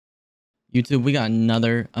YouTube, we got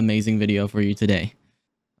another amazing video for you today.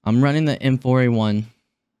 I'm running the M4A1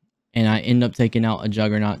 and I end up taking out a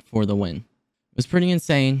Juggernaut for the win. It was pretty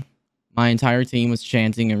insane. My entire team was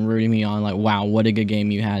chanting and rooting me on like, wow, what a good game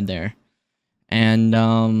you had there. And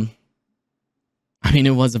I mean,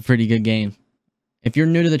 it was a pretty good game. If you're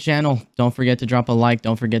new to the channel, don't forget to drop a like,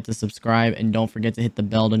 don't forget to subscribe, and don't forget to hit the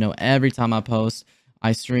bell to know every time I post.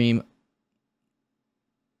 I stream.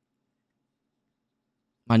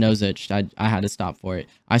 My nose itched. I had to stop for it.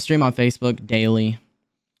 I stream on Facebook daily,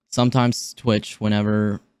 sometimes Twitch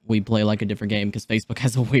whenever we play like a different game, because Facebook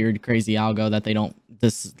has a weird, crazy algo that they don't,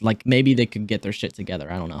 like maybe they could get their shit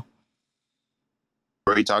together. I don't know.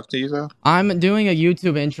 Where you talking to yourself? I'm doing a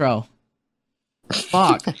YouTube intro.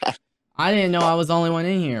 Fuck. I didn't know I was the only one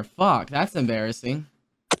in here. Fuck, that's embarrassing.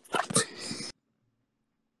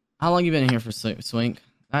 How long you been in here for, Swink?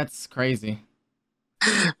 That's crazy.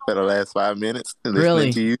 For the last 5 minutes.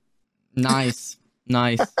 Really? To you. Nice.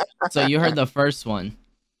 Nice. So you heard the first one.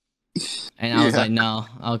 And I was like, no.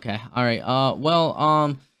 Okay. All right.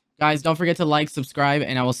 Well, guys, don't forget to like, subscribe,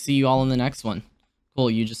 and I will see you all in the next one.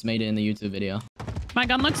 Cool, you just made it in the YouTube video. My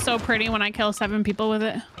gun looks so pretty when I kill 7 people with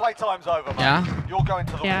it. Playtime's over, man. Yeah? You're going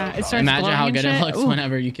to the it starts Imagine how good shit. it looks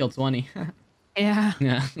whenever you kill 20. Yeah.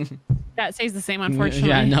 Yeah. That stays the same, unfortunately.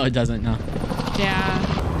 Yeah, no, it doesn't, no.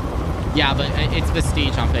 Yeah. Yeah, but it's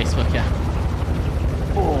Vestige on Facebook, yeah.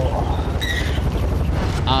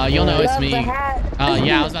 You'll know it's me. Yeah,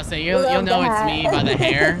 I was about to say, you'll know it's me by the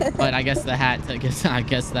hair, but I guess the hat, I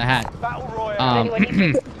guess the hat. Battle Royale.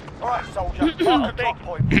 Alright, soldier. Mark the drop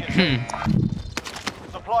point.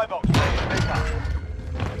 Supply box. Pick up.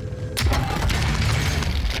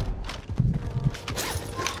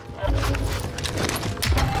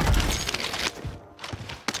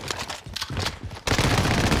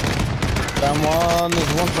 Someone,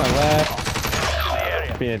 there's one to my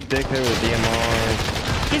left. Being a dickhead with DMRs.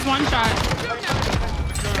 He's one shot.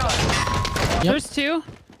 Yep. There's 2.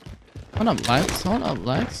 Hold up, Lex. Hold up,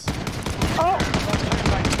 Lex. Wow.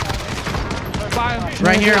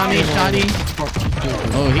 Right here on me, Shoddy.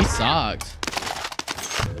 Oh, he sucked.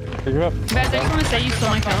 Pick her up. Guys, I just want to say you stole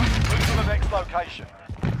my kill. Move to the next location.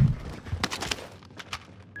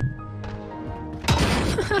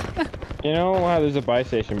 You know how there's a buy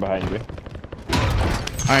station behind you?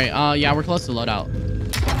 Alright, yeah, we're close to loadout.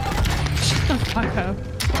 Shut the fuck up.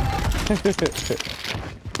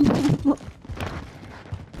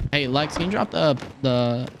 Hey, Lex, can you drop the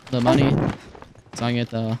money so I can get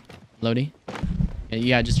the loady?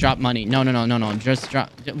 Yeah, just drop money. No. Just drop.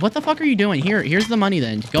 What the fuck are you doing? Here's the money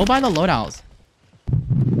then. Go buy the loadouts.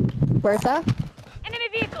 Where's that? Enemy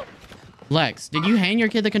vehicle. Lex, did you hand your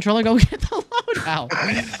kid the controller? Go get the loadout.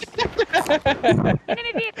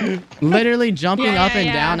 Enemy vehicle. Literally jumping up and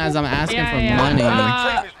down as I'm asking for money.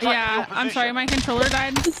 Yeah, I'm sorry, my controller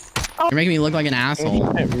died. You're making me look like an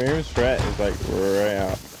asshole. Mirror strat is like right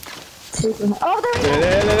out. Oh,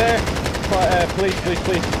 There.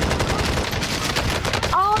 Please.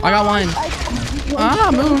 Oh, I got one.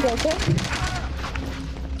 Move.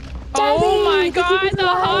 Oh my god, the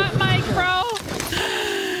hot mic, bro.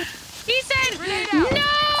 He said, no!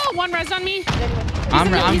 One res on me. I'm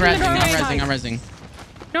rezzing.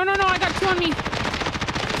 No, I got 2 on me.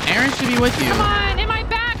 Aaron should be with you. Come on, in my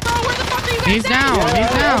back, bro. Where the fuck are you guys He's down.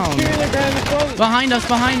 Behind us.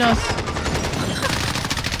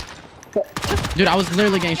 Dude, I was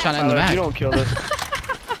literally getting shot in the back. You don't kill this.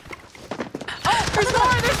 There's more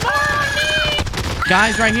on me.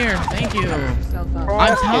 Guys, right here. Thank you.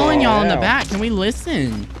 I'm telling y'all in the back. Can we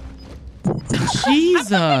listen?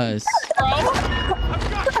 Jesus.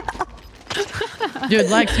 Dude,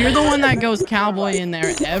 Lex, you're the one that goes cowboy in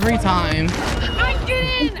there every time. I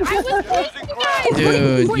didn't. I was with you guys.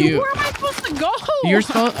 Dude, Wait, where am I supposed to go? You're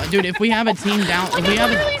supposed, dude. If we have a team down, if we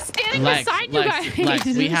have literally standing beside you guys. Lex,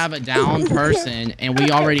 we have a down person, and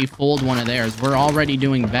we already fooled one of theirs. We're already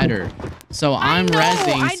doing better. So I'm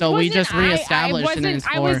rezzing. So we just reestablished, and then it's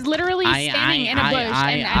for. I was literally standing in a bush,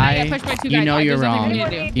 and I got pushed by 2 guys. You know you're wrong.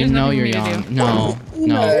 You know you're wrong. No.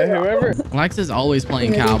 Whoever. Lex is always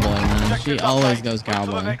playing cowboy, man. She always goes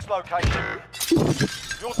cowboy.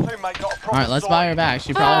 Alright, let's buy her back.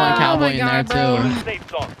 She probably went cowboy in there too.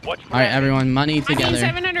 Alright, everyone, money together.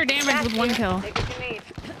 I mean, 700 damage with 1 kill.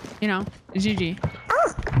 You know, GG.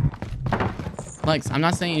 Lex, I'm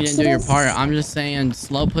not saying you didn't do your part. I'm just saying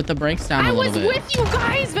put the brakes down a little bit. I was with you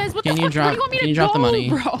guys, Vez. What can the you fuck? drop? Can you drop the money,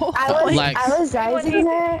 bro? I was driving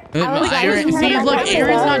there. See, look,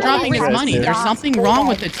 Aaron's not dropping his money. There's something wrong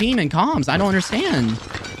with the team and comms. I don't understand.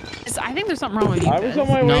 I think there's something wrong with you. I was on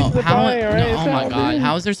my way to the buy, oh my god,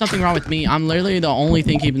 how is there something wrong with me? I'm literally the only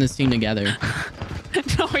thing keeping this team together.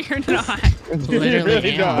 No, you're not.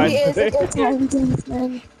 Literally am. He is a good time,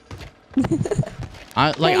 man.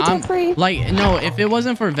 No, if it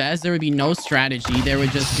wasn't for Vez, there would be no strategy. There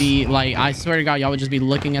would just be like, I swear to God, y'all would just be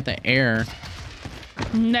looking at the air.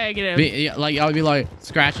 Negative. Y'all would be like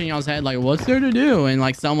scratching y'all's head, like, what's there to do? And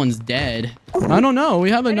like someone's dead. I don't know. We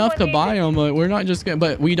have enough to buy them, but we're not just gonna.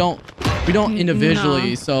 But we don't individually.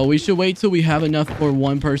 No. So we should wait till we have enough for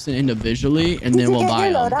one person individually, and then we'll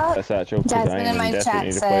buy them. That's actual. Jasmine in my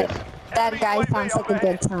chat said that guy sounds like a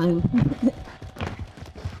good time.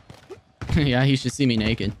 Yeah, he should see me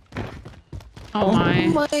naked. Oh my. Oh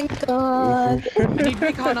my God. I need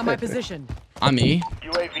recon on my position. I'm me.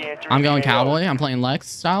 I'm going cowboy. I'm playing Lex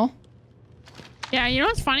style. Yeah, you know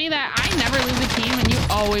what's funny? That I never leave the team and you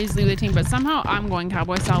always leave the team, but somehow I'm going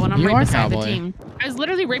cowboy style when I'm right beside the team. I was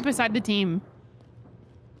literally right beside the team.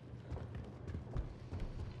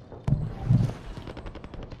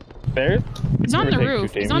 There? He's on the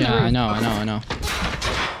roof. He's on the roof. I know.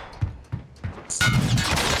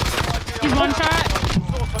 He's one shot.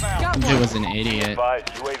 It was an idiot.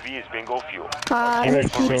 UAV is bingo fuel. This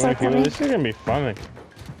is gonna be fun.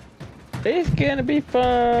 It's gonna be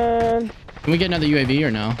fun. Can we get another UAV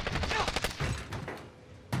or no?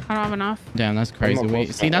 I don't have enough. Damn, that's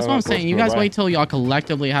crazy. See, that's what I'm saying. You guys wait till y'all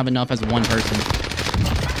collectively have enough as one person.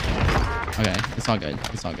 Okay, it's all good.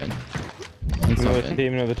 It's all good.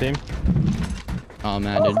 Another team. Oh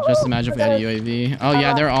man, dude. Just imagine if we had a UAV. Oh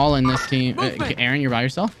yeah, they're all in this team. Aaron, you're by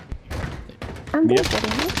yourself? Yep.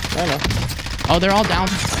 I know. Oh, they're all down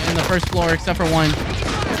in the first floor except for one.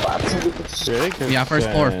 Really? Yeah, first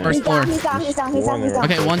floor. First floor. He's down.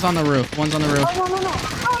 Okay, one's on the roof. One's on the roof. Oh, no.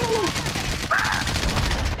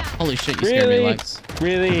 Holy shit, you scared me, Lex.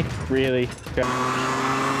 Really?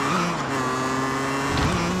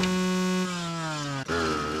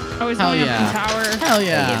 Oh, he's Hell going yeah. up the tower. Hell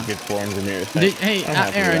yeah. Good forms in here. Hey,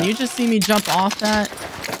 Aaron, you just see me jump off that?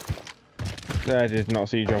 I did not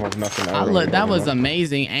see you jump off nothing. Look, that was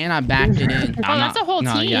amazing, and I backed it in. Oh, that's a whole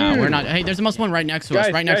team. No, yeah, we're not. Hey, there's the most one right next to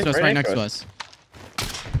us. Right next to us.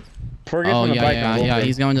 Oh, yeah.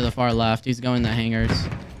 He's going to the far left. He's going the hangars.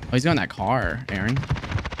 Oh, he's going that car, Aaron.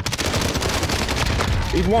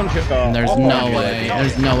 He's one shot. There's no way.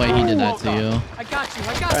 There's no way he did that to you. I got you.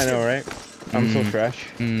 I know, right? I'm so fresh.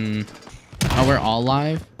 Oh, we're all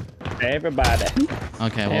live? Everybody.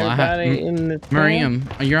 Okay, well, Everybody in the Miriam,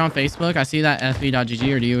 you're on Facebook? I see that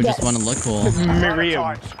fe.gg, or do you just want to look cool?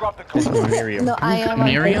 Miriam. No, I am.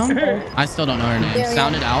 Miriam? I still don't know her name. Miriam.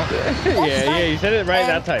 Sound it out. Yeah, you said it right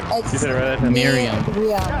that time. You said it right that time. Miriam.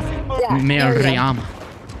 Miriam.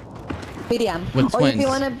 With Or twins. if you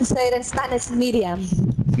want to say it in Spanish, medium.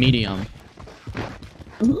 Medium.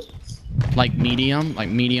 Like medium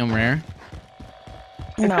rare?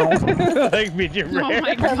 No. Like medium rare. Oh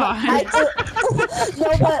my god. No,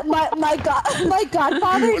 but my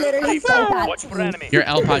godfather literally said that to me. You're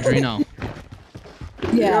El Padrino.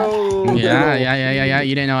 Yeah. Yeah.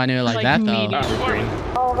 You didn't know I knew it like that, though.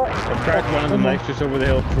 I've cracked one of them legs just over the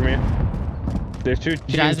hill from you. There's two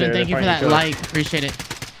teams Jasmine, there. thank you for that like. Appreciate it.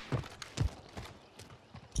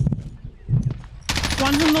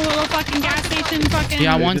 One's in the little fucking gas station fucking...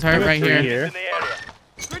 Yeah, one's hurt right here.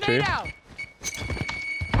 Grenade out.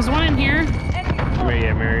 There's one in here.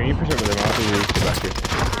 Mary, you push over them. I'll do this back here.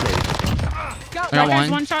 Got There's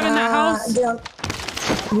one shot in that house.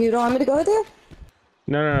 You don't want me to go with you?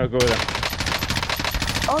 No, go with that.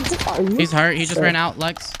 Oh, are you? He's hurt. He just ran out,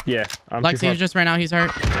 Lex. Yeah, Lex, he just ran out. He's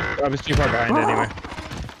hurt. I was too far behind anyway.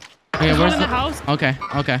 Okay, where's the house? Okay.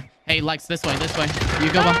 Hey, Lex, this way. You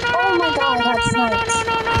go. Oh my god, that's nice.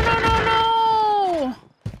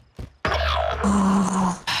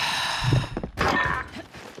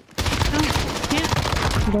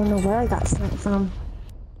 I don't know where I got sniped from.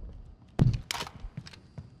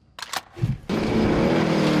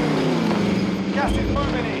 Gas is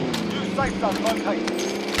moving in. New safe zone located.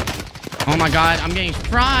 Oh my god, I'm getting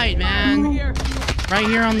fried, man. Right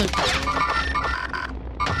here on the...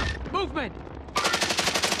 Movement.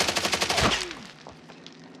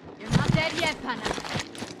 You're not dead yet, Pana.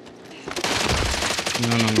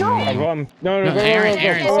 No.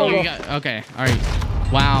 Aaron, so you got... Okay, alright.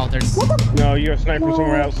 Wow, there's... No, you got sniped from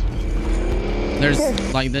somewhere else. There's...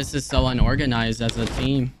 Like, this is so unorganized as a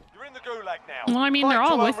team. You're in the gulag now. Well, I mean, they're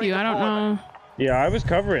all with you. I don't know. Yeah, I was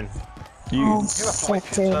covering. You... Oh, shit,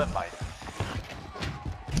 dude.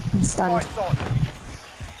 I'm stunned.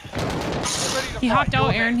 He hopped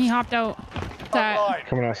out, Aaron. He hopped out. That...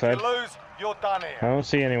 Coming outside. You lose, you're done here. I don't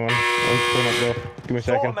see anyone. I'm going up though. Give me a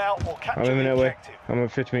second. I'm moving that way. I'm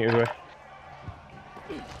at 50 meters away.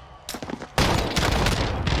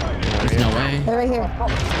 There's no way. They're right here.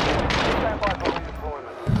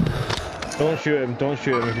 Don't shoot him. Don't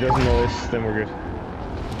shoot him. If he doesn't know this, then we're good.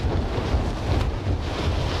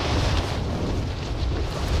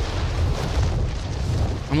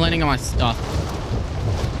 I'm landing on my stuff.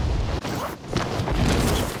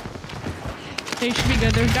 They should be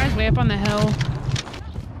good. There's guys way up on the hill.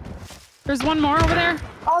 There's one more over there.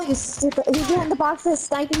 Oh, you stupid. He's in the boxes.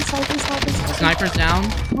 Sniping. Sniper's down.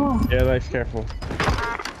 Oh. Yeah, that's careful.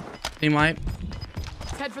 Team wipe.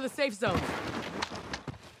 Let's head for the safe zone.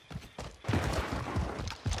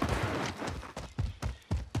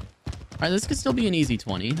 Alright, this could still be an easy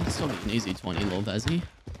 20. This could still be an easy 20, little Vezzy.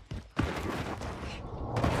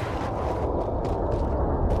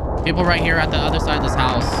 People right here at the other side of this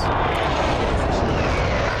house.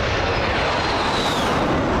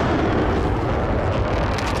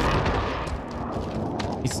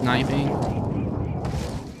 He's sniping.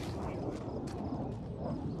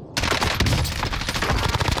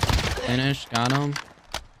 Finish, got him.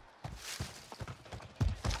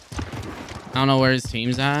 I don't know where his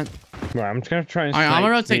team's at. Right, I'm just gonna try and. All right, I'm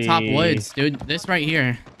gonna rotate the... top woods, dude. This right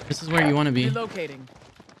here. This is where you want to be. Relocating.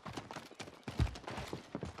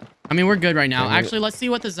 I mean, we're good right now. Actually, let's see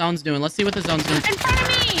what the zone's doing. Let's see what the zone's doing. In front of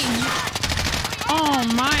me! Oh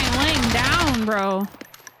my, laying down, bro.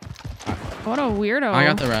 What a weirdo. I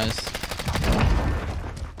got the res.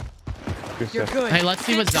 You're good. Hey, let's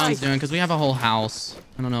see what zone's doing because we have a whole house.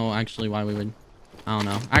 I don't know actually why we would. I don't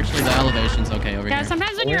know. Actually, the elevation's okay over here. Yeah,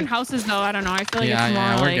 sometimes when you're in houses, though, I don't know. I feel like Yeah, it's more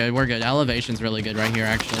yeah, we're like... good. We're good. Elevation's really good right here,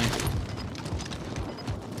 actually.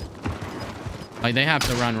 Like, they have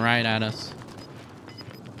to run right at us.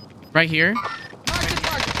 Right here.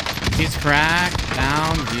 He's cracked.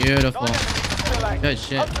 Down. Beautiful. Good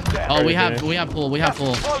shit. Oh, we have pull. We have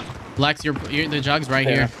pull. Lex, you're the jug's right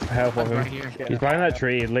here. Help him. Right here. He's behind that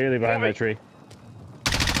tree. Literally behind that tree.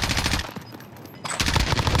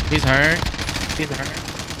 He's hurt. He's hurt.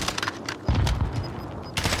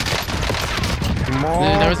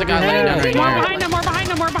 There was a guy laying down right More here. behind him, more behind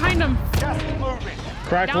him, more behind him.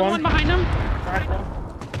 Crack Down one behind him.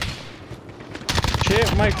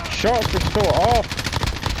 Shit, my shots are so off.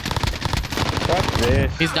 What's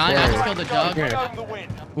this? He's done. I just killed the jug.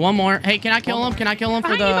 One more. Hey, can I kill him? Can I kill him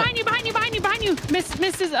for the... Behind you.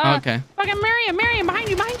 Mrs. Okay. Fucking Marion, behind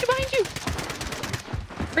you. Right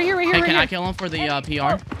here, Hey, can I kill him for the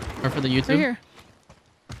PR? Or for the YouTube? Right here.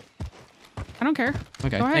 I don't care.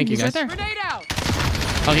 Okay, Go ahead. thank you, He's guys. right there. Grenade out.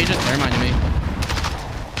 Oh, he just reminded me.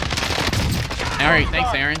 All right,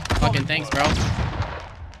 thanks, Aaron. Fucking thanks, bro.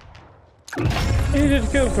 You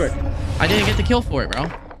just killed quick. I didn't get the kill for it, bro.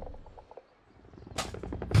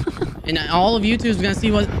 And all of YouTube's gonna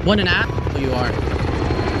see what an asshole you are.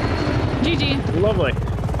 GG. Lovely.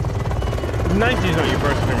 19's not your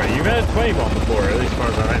first thing, right? You've had a 20 bomb before, at least as far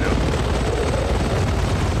as I know.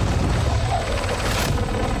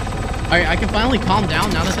 All right, I can finally calm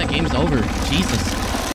down now that that game's over. Jesus.